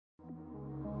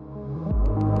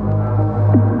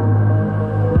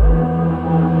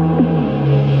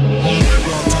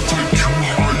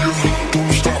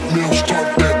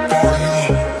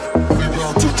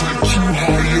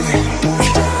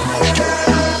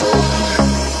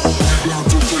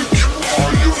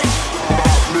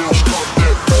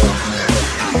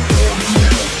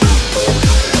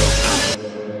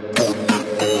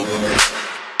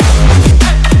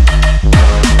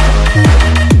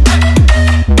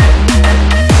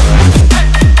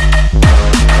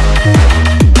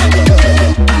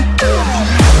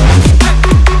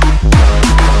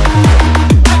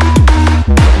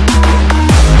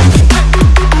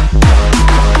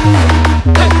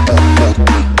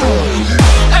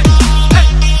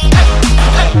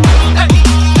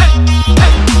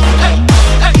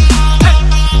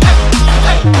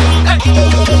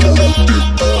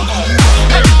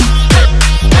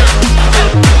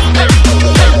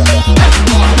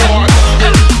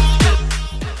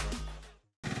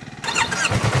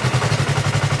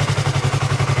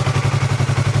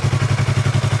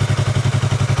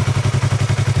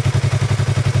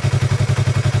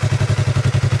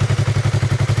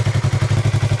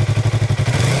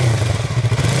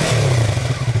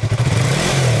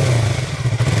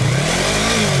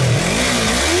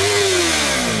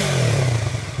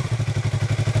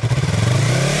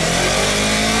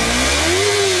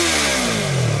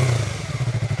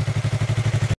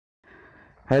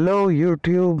Hello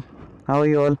YouTube, how are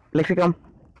you all? Lexi,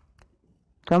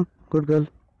 come, good girl,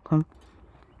 come.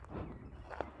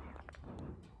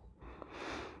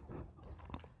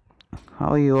 How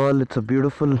are you all? It's a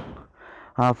beautiful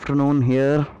afternoon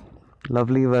here,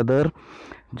 lovely weather.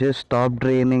 Just stopped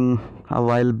raining a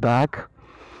while back,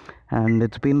 and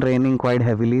it's been raining quite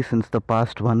heavily since the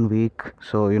past 1 week.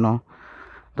 So you know,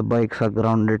 the bikes are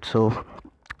grounded. So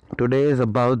today is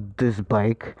about this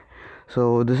bike.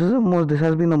 So this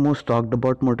has been the most talked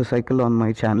about motorcycle on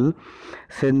my channel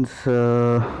since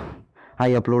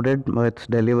I uploaded its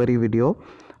delivery video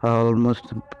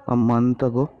almost a month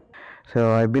ago.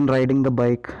 So I've been riding the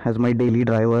bike as my daily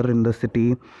driver in the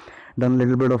city, done a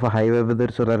little bit of a highway with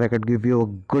it so that I could give you a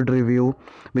good review,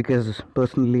 because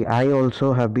personally I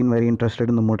also have been very interested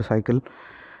in the motorcycle.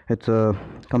 It's a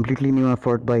completely new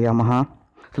effort by Yamaha.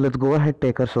 So let's go ahead,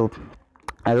 take her. So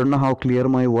I don't know how clear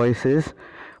my voice is,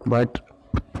 but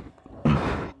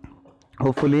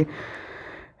hopefully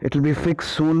it'll be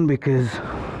fixed soon, because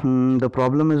the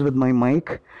problem is with my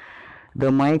mic.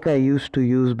 The mic I used to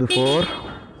use before,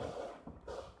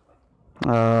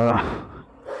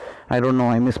 I don't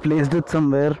know, I misplaced it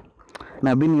somewhere, and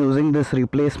I've been using this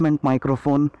replacement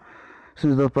microphone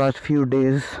since the past few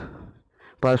days,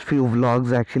 past few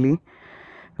vlogs actually,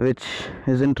 which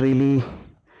isn't really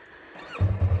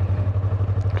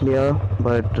clear,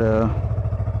 but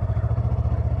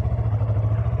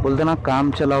बोलते ना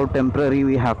काम चलाओ, temporary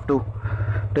we have to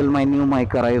till my new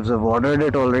mic arrives. I've ordered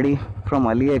it already from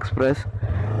AliExpress,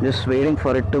 just waiting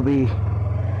for it to be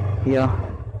here.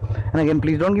 And again,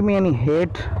 please don't give me any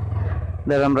hate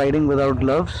that I'm riding without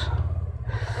gloves.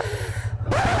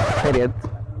 खैरियत,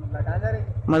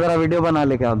 मैं ज़रा video बना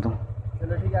लेके आता हूँ.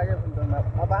 चलो ठीक है, आगे फोन करना.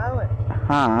 अब आया मैं.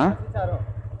 हाँ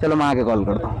चलो मैं आके कॉल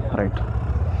करता हूँ. Right,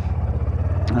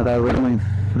 I with my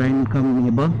friend come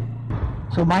neighbor.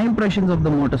 So my impressions of the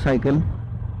motorcycle,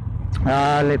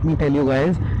 let me tell you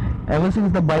guys, ever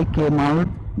since the bike came out,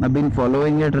 I've been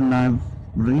following it and I've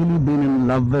really been in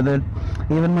love with it.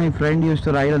 Even my friend used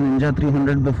to ride a Ninja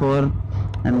 300 before,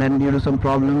 and then due to some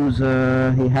problems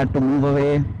he had to move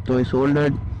away, so he sold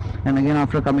it. And again,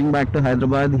 after coming back to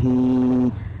Hyderabad,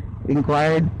 he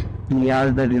inquired, he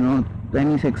asked that, you know,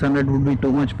 any 600 would be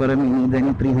too much for him, he needs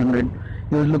any 300.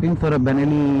 He was looking for a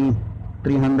Benelli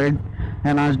 300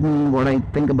 and asked me what I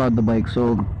think about the bike.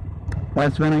 So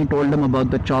that's when I told him about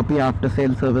the choppy after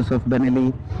sale service of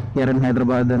Benelli here in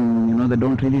Hyderabad, and you know, they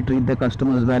don't really treat their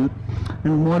customers well.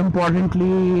 And more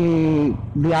importantly,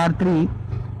 the R3,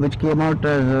 which came out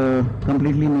as a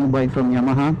completely new bike from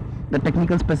Yamaha. The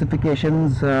technical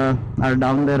specifications are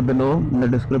down there below in the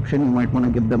description. You might want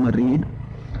to give them a read.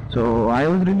 So I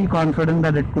was really confident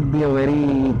that it could be a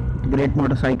very great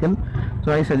motorcycle,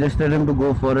 so I suggested him to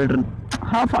go for it, and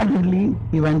half-heartedly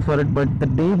he went for it. But the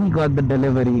day he got the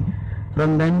delivery,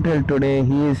 from then till today,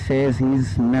 he says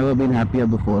he's never been happier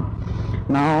before.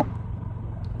 Now,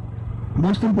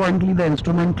 most importantly, the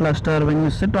instrument cluster, when you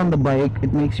sit on the bike,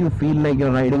 it makes you feel like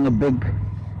you're riding a big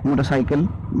motorcycle,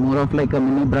 more of like a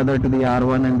mini brother to the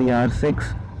R1 and the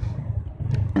R6.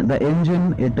 The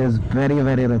engine, it is very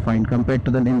refined compared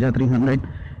to the Ninja 300.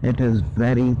 It is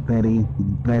very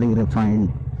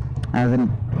refined, as in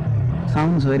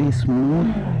sounds very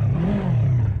smooth,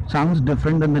 sounds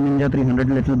different than the Ninja 300,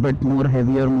 little bit more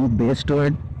heavier, more bass to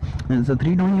it. And it's a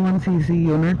 321cc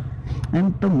unit.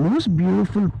 And the most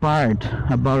beautiful part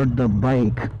about the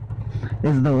bike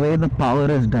is the way the power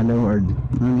is delivered.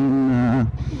 I mean,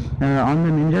 on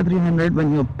the Ninja 300,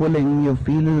 when you're pulling, you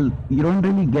feel, you don't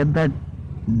really get that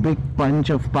big punch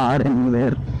of power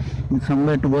anywhere.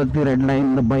 Somewhere towards the red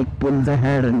line, the bike pulls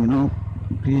ahead, and you know,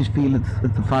 you just feel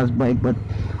it's a fast bike. But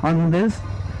on this,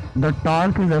 the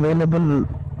torque is available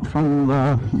from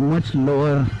much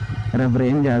lower rev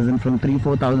range, as in from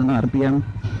 3,000-4,000 RPM.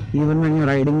 Even when you're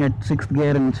riding at 6th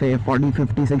gear and say 40,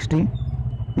 50, 60,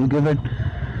 you give it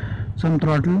some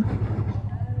throttle,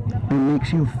 it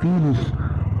makes you feel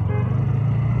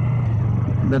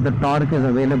that the torque is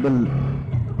available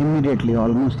immediately,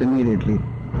 almost immediately.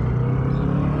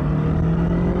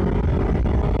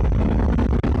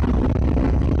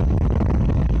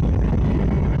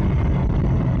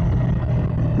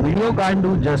 Video can't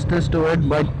do justice to it,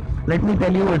 but let me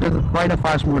tell you, it is quite a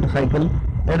fast motorcycle.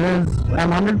 It is,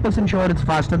 I'm 100% sure it's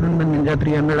faster than the Ninja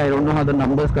 300. I don't know how the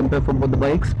numbers compare for both the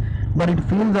bikes, but it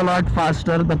feels a lot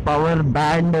faster. The power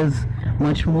band is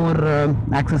much more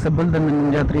accessible than the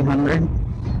Ninja 300,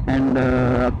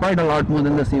 and quite a lot more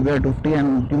than the CBR250.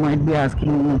 And you might be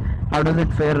asking, how does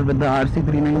it fare with the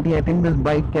RC390? I think this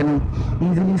bike can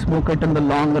easily smoke it in the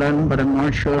long run, but I'm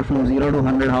not sure from 0 to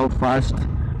 100 how fast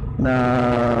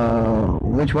the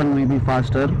which one may be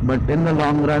faster, but in the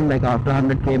long run, like after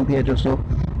 100 kmph or so,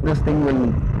 this thing will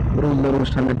rule the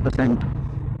roost 100%.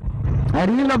 I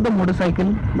really love the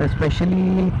motorcycle,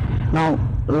 especially now.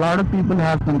 A lot of people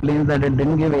have complaints that it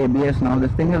didn't give ABS. Now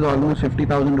this thing is almost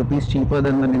 50,000 rupees cheaper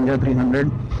than the Ninja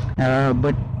 300,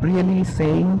 but really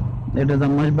saying it is a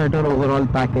much better overall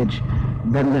package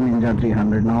than the Ninja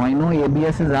 300. Now I know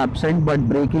ABS is absent, but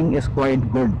braking is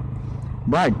quite good.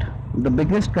 But the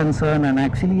biggest concern, and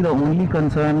actually the only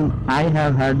concern I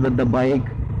have had with the bike,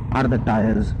 are the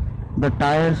tires. The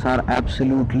tires are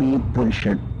absolutely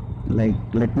bullshit. Like,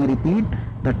 let me repeat,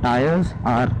 the tires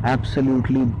are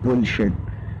absolutely bullshit.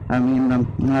 I mean,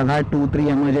 I've had 2-3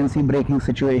 emergency braking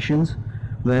situations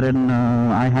wherein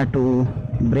I had to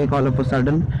brake all of a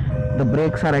sudden. The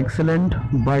brakes are excellent,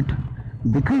 but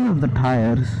because of the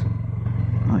tires,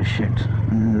 oh shit,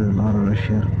 there's a lot of rush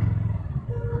here.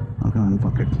 Okay, man,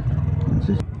 fuck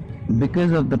it.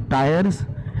 Because of the tires,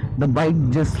 the bike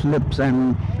just slips,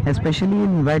 and especially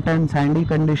in wet and sandy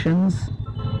conditions,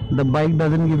 the bike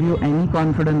doesn't give you any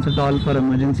confidence at all for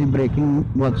emergency braking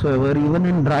whatsoever. Even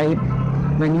in dry,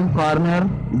 when you corner,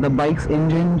 the bike's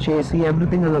engine, chassis,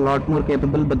 everything is a lot more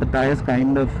capable, but the tires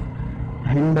kind of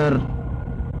hinder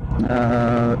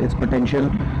its potential.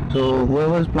 So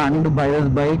whoever is planning to buy this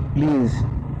bike, please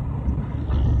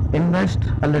invest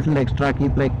a little extra,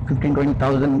 keep like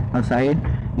 15-20,000 aside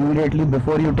immediately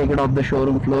before you take it off the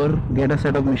showroom floor. Get a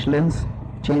set of Michelins,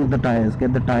 change the tires,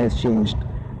 get the tires changed.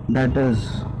 That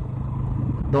is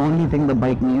the only thing the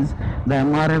bike needs. The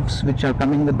MRFs which are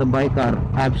coming with the bike are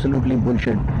absolutely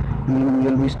bullshit. I mean,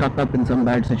 you'll be stuck up in some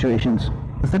bad situations.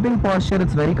 The sitting posture,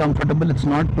 it's very comfortable. It's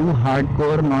not too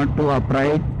hardcore, not too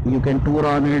upright. You can tour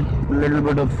on it, a little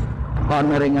bit of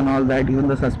cornering and all that. Even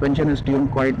the suspension is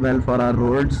tuned quite well for our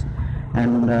roads,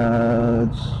 and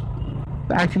it's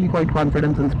actually quite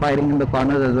confidence inspiring in the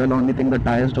corners as well. Only thing, the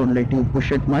tires don't let you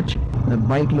push it much. The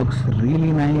bike looks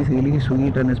really nice, really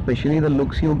sweet, and especially the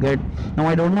looks you get. Now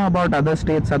I don't know about other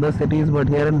states, other cities, but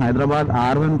here in Hyderabad,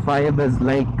 R15 is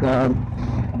like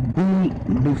the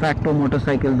de facto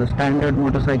motorcycle, the standard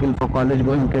motorcycle for college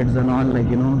going kids and all. Like,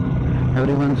 you know,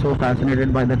 everyone's so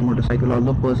fascinated by that motorcycle,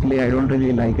 although personally I don't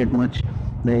really like it much.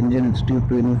 The engine is too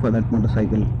new for that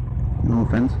motorcycle, no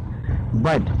offense.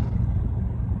 But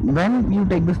when you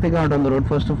take this thing out on the road,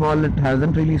 first of all, it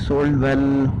hasn't really sold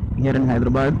well here in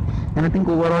Hyderabad, and I think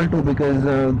overall too, because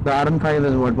the R15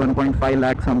 is what, 1.5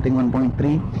 lakh something,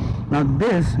 1.3. Now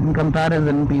this, in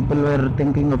comparison, people were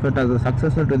thinking of it as a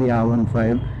successor to the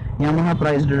R15. Yamaha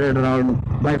priced it at around,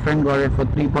 my friend got it for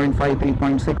 3.5,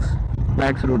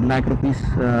 3.6 lakh rupees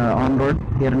on road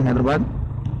here in Hyderabad,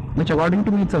 which according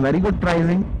to me it's a very good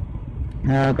pricing,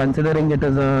 considering it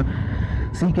is a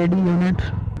CKD unit.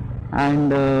 And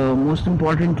most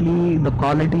importantly, the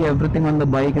quality, everything on the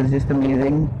bike is just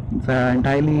amazing. It's an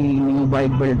entirely new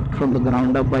bike built from the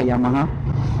ground up by Yamaha,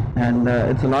 and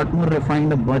it's a lot more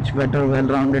refined, a much better,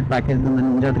 well-rounded package than the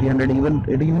Ninja 300.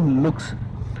 It even looks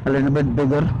a little bit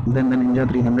bigger than the Ninja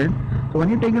 300. So when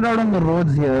you take it out on the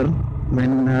roads here,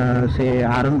 when say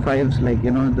RM5s, like,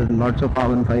 you know, there's lots of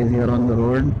RM5s here on the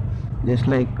road, just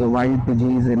like wild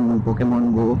Pidgeys in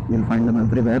Pokemon Go, you'll find them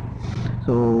everywhere.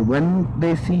 So when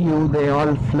they see you, they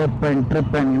all flip and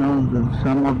trip, and, you know,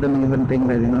 some of them even think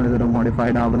that, you know, is it a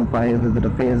modified R15, is it a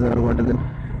phaser, what is it?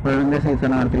 But when they say it's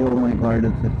an R3, oh my god,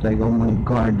 it's like, oh my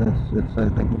god,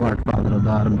 it's like godfather of the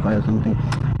R15 or something.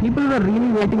 People were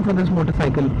really waiting for this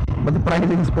motorcycle, but the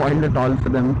pricing spoiled it all for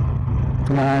them.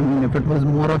 And if it was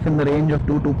more of in the range of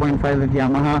 2.5, if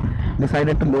Yamaha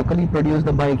decided to locally produce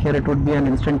the bike here, it would be an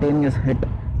instantaneous hit.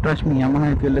 Trust me,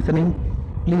 Yamaha, if you're listening,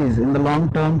 please, in the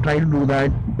long term, try to do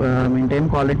that, maintain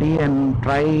quality and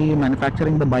try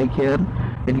manufacturing the bike here.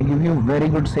 It will give you very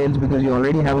good sales because you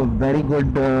already have a very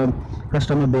good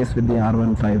customer base with the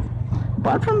R15.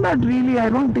 Apart from that, really, I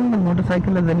don't think the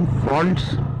motorcycle has any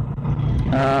faults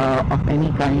of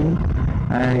any kind.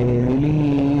 I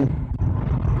really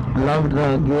loved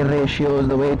the gear ratios,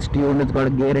 the way it's tuned. It's got a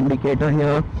gear indicator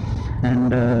here,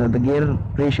 and the gear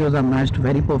ratios are matched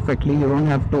very perfectly. You don't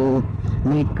have to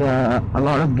make a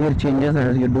lot of gear changes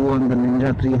as you do on the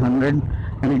Ninja 300,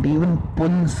 and it even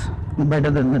pulls better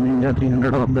than the Ninja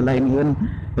 300 off the line. Even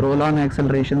roll-on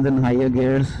accelerations in higher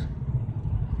gears,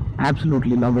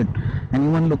 absolutely love it.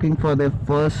 Anyone looking for their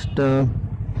first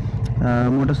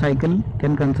motorcycle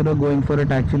can consider going for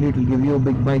it. Actually, it will give you a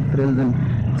big bike thrills, and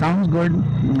it sounds good.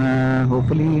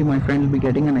 Hopefully my friend will be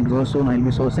getting an exhaust soon. I'll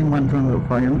be sourcing one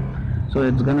for him, so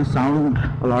it's gonna sound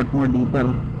a lot more deeper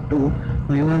too.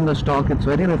 Even in the stock, it's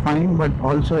very refined, but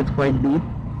also it's quite deep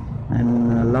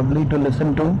and lovely to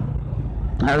listen to.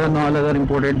 As in all other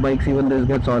imported bikes, even this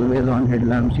gets always on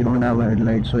headlamps. You don't have a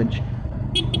headlight switch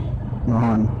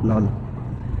on. Lol.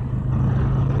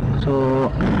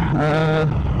 So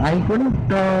I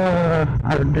couldn't.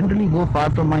 I didn't really go far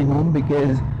from my home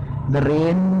because the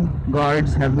rain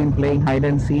gods have been playing hide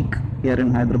and seek here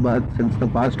in Hyderabad since the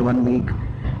past 1 week.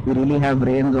 We really have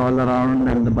rains all around,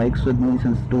 and the bike's with me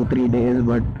since 2-3 days,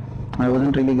 but I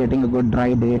wasn't really getting a good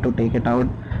dry day to take it out.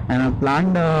 And I've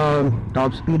planned a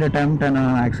top speed attempt and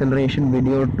an acceleration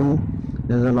video too.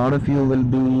 There's a lot of you will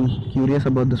be curious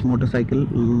about this motorcycle.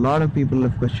 A lot of people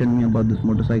have questioned me about this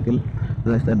motorcycle.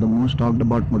 As I said, the most talked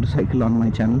about motorcycle on my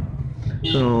channel.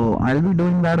 So I'll be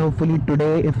doing that hopefully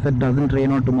today, if it doesn't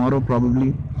rain, or tomorrow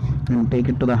probably, and take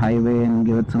it to the highway and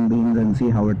give it some beans and see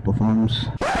how it performs.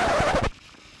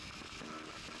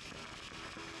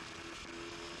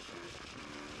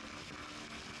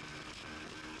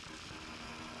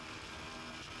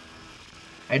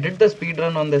 I did the speed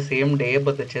run on the same day,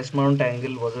 but the chest mount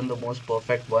angle wasn't the most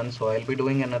perfect one, so I'll be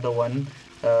doing another one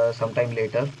sometime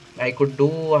later. I could do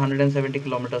 170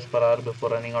 kilometers per hour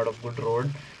before running out of good road,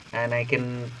 and I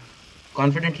can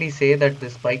confidently say that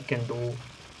this bike can do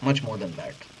much more than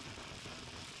that.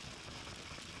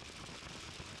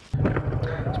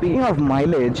 Speaking of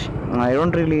mileage, I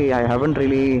haven't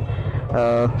really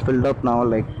filled up now.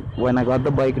 Like when I got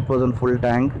the bike, it was on full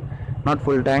tank, not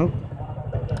full tank.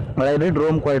 But I did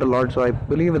roam quite a lot, so I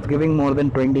believe it's giving more than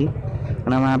 20,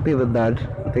 and I'm happy with that.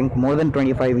 I think more than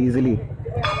 25 easily.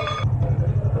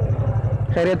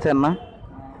 खैरियत से अन्ना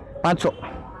 500.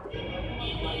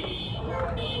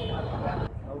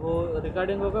 वो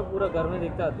recording होगा पूरा घर में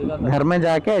दिखाता घर में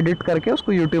जाके एडिट करके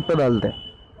उसको यूट्यूब पे डालते हैं,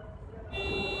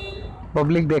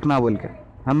 पब्लिक देखना बोल के.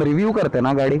 हम रिव्यू करते हैं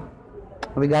ना गाड़ी.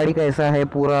 अभी गाड़ी कैसा है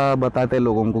पूरा बताते हैं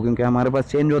लोगों को, क्योंकि हमारे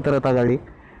पास चेंज होता रहता गाड़ी,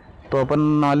 तो अपन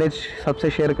नॉलेज सबसे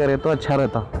शेयर करें तो अच्छा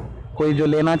रहता. कोई जो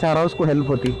लेना चाह रहा हो उसको हेल्प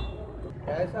होती.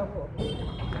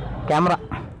 कैमरा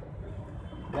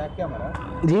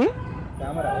जी,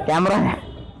 कैमरा है.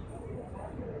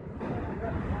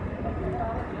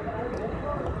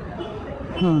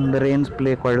 The rains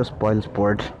play quite a spoil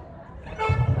sport.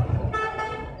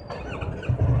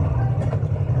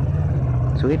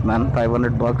 Sweet man,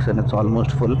 $500 and it's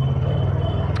almost full.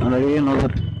 And I really know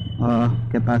the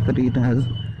capacity it has.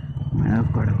 I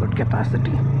have got a good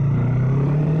capacity.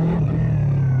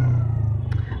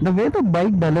 The way the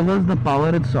bike delivers the power,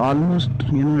 it's almost,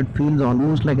 it feels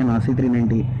almost like an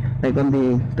RC390. Like on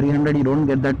the 300 you don't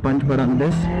get that punch, but on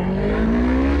this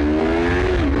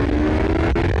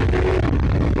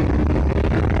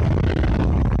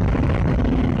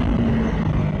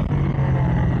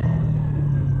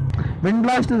wind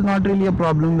blast is not really a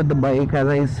problem with the bike. As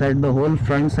I said, the whole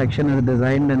front section is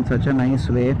designed in such a nice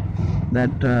way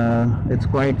that it's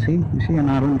quite, see, you see an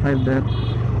R15 there,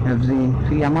 FZ,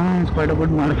 see Yamaha is quite a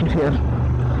good market here.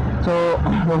 So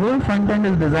the whole front end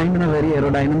is designed in a very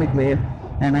aerodynamic way,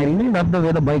 and I really love the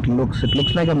way the bike looks. It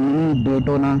looks like a mini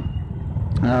Daytona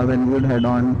when viewed head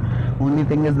on. Only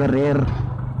thing is the rear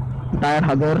tire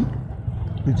hugger,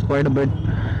 it's quite a bit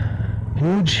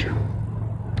huge.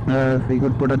 If we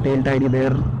could put a tail tidy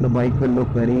there, the bike will look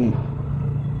very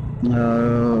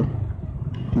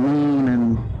mean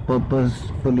and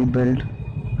purposefully built.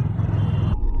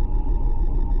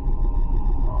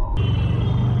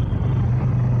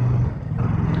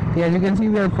 See, as you can see,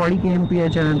 we have 40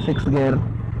 kmph and 6th gear,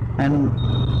 and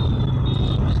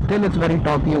still it's very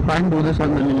toppy. You can't do this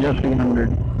on the Ninja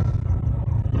 300.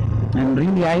 And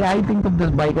really, I think of this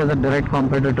bike as a direct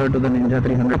competitor to the Ninja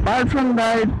 300. Apart from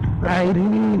that, I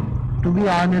really, to be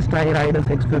honest, I ride a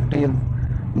 650.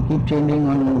 I keep changing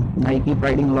on, I keep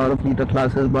riding a lot of liter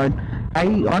classes, but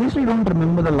I honestly don't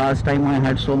remember the last time I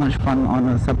had so much fun on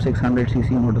a sub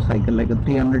 600cc motorcycle, like a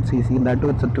 300cc. That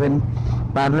too, it's a twin,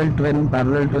 parallel twin.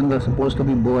 Parallel twins are supposed to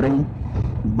be boring,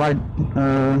 but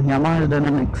Yamaha has done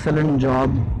an excellent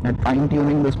job at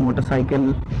fine-tuning this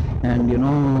motorcycle, and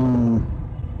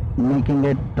making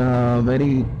it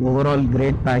very overall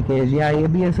great package. Yeah,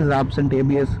 ABS is absent.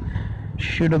 ABS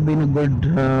should have been a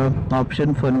good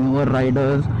option for newer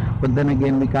riders, but then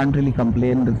again, we can't really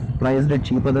complain. They've priced it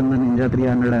cheaper than the Ninja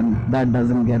 300, and that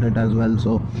doesn't get it as well.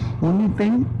 So only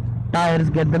thing,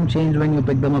 tires, get them changed when you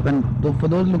pick them up. And for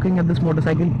those looking at this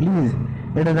motorcycle, please,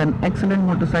 it is an excellent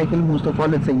motorcycle. Most of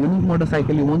all, it's a unique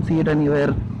motorcycle. You won't see it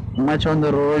anywhere much on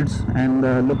the roads, and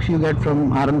the looks you get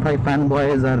from R15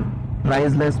 fanboys are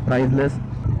priceless.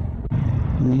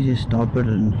 Let me just stop it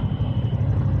and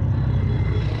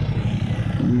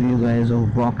give you guys a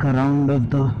walk around of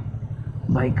the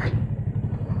bike.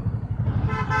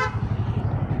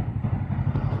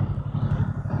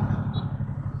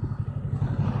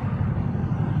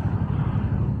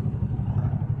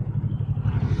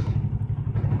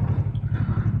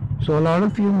 So a lot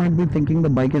of you might be thinking the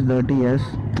bike is dirty. Yes,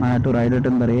 I had to ride it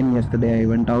in the rain yesterday. I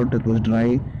went out, it was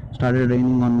dry, started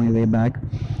raining on my way back,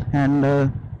 and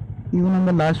even in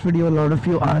the last video a lot of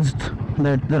you asked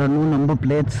that there are no number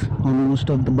plates on most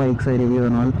of the bikes I review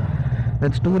and all.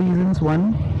 That's two reasons.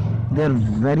 One, they're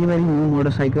very new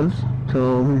motorcycles,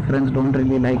 so my friends don't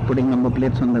really like putting number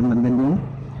plates on them when they're new.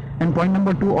 And point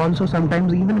number two, also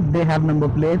sometimes even if they have number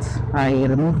plates, I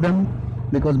remove them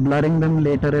because blurring them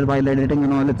later while editing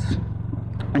and all, it's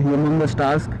a humongous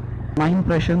task. My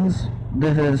impressions,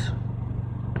 this is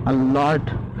a lot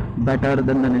better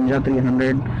than the Ninja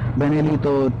 300. Benelli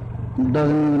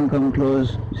doesn't even come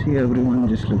close. See, everyone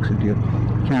just looks at your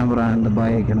camera and the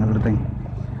bike and everything.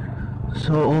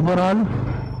 So overall,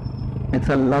 it's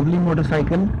a lovely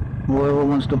motorcycle. Whoever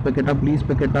wants to pick it up, please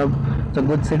pick it up. It's a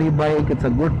good city bike, it's a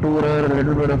good tourer, a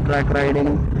little bit of track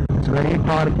riding. It's very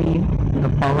torquey, the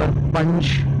power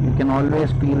punch, you can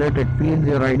always feel it. It feels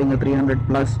you're riding a 300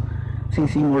 plus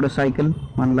cc motorcycle,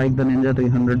 unlike the Ninja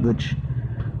 300, which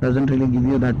doesn't really give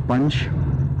you that punch.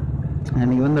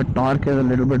 And even the torque is a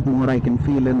little bit more, I can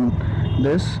feel in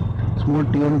this. It's more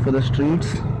tuned for the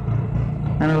streets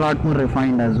and a lot more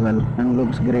refined as well, and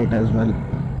looks great as well.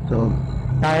 So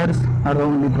tires are the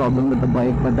only problem with the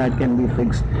bike, but that can be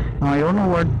fixed. Now I don't know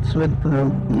what's with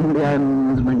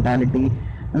Indians mentality.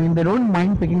 I mean, they don't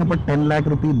mind picking up a 10 lakh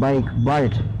rupee bike,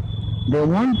 but they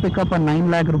won't pick up a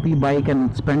 9 lakh rupee bike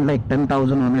and spend like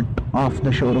 10,000 on it off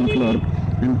the showroom floor.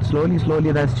 And slowly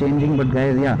that's changing. But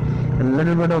guys, yeah, a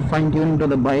little bit of fine tuning to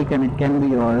the bike and it can be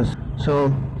yours.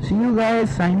 So see you guys,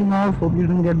 signing off. Hope you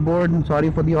didn't get bored, and sorry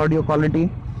for the audio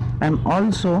quality. And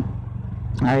also,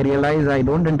 I realize I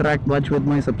don't interact much with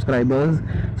my subscribers,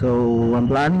 so I'm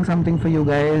planning something for you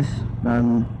guys.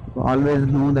 Always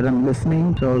know that I'm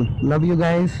listening. So love you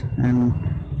guys, and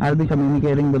I'll be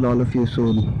communicating with all of you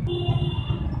soon.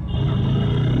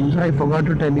 I'm sorry, I forgot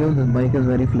to tell you, this bike is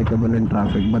very flickable in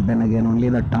traffic, but then again, only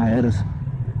the tires.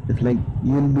 It's like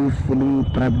you'll be fully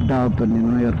prepped up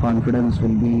and your confidence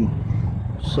will be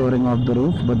soaring off the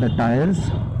roof, but the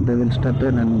tires, they will step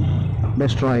in and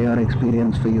destroy your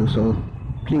experience for you. So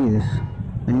please,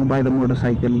 when you buy the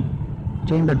motorcycle,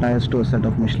 change the tires to a set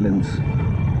of Michelins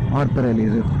or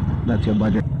Pirellis if that's your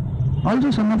budget.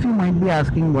 Also, some of you might be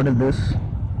asking, what is this?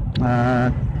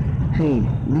 See,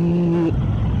 we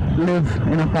live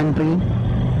in a country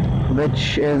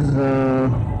which is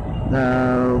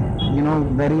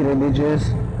very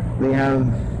religious. We have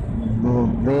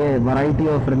a variety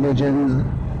of religions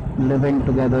living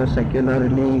together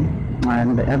secularly,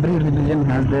 and every religion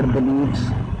has their beliefs,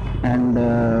 and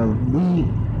we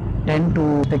tend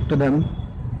to stick to them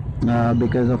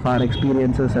because of our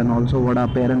experiences and also what our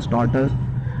parents taught us.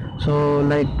 So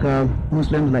like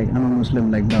Muslims, like I'm a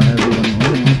Muslim, like everyone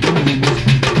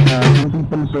knows. Some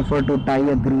people prefer to tie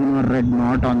a green or red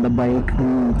knot on the bike,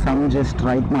 and some just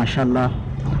write mashallah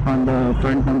on the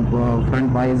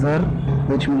front visor,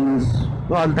 which means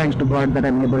all thanks to God that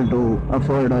I'm able to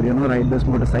afford or ride this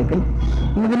motorcycle.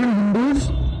 Even in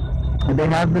Hindus, they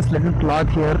have this little cloth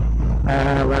here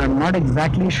where I'm not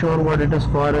exactly sure what it is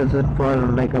for. Is it for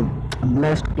like a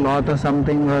blessed cloth or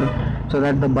something, or so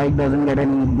that the bike doesn't get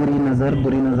any buri nazar?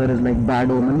 Buri nazar is like bad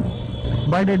omen,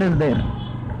 but it is there.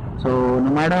 So no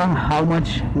matter how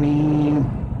much we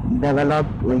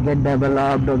get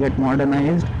developed or get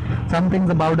modernized, some things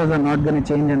about us are not going to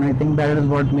change, and I think that is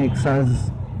what makes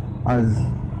us.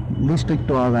 We stick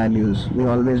to our values. We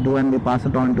always do, and we pass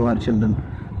it on to our children.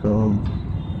 So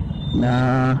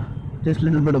just a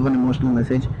little bit of an emotional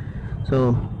message.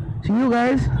 So see you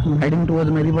guys. I'm heading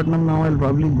towards Medipatnam now. I'll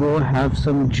probably go have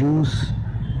some juice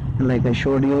like I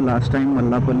showed you last time,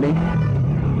 Mallapalli.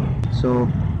 So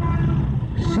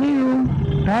see you.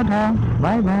 Tata.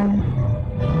 Bye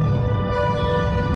bye.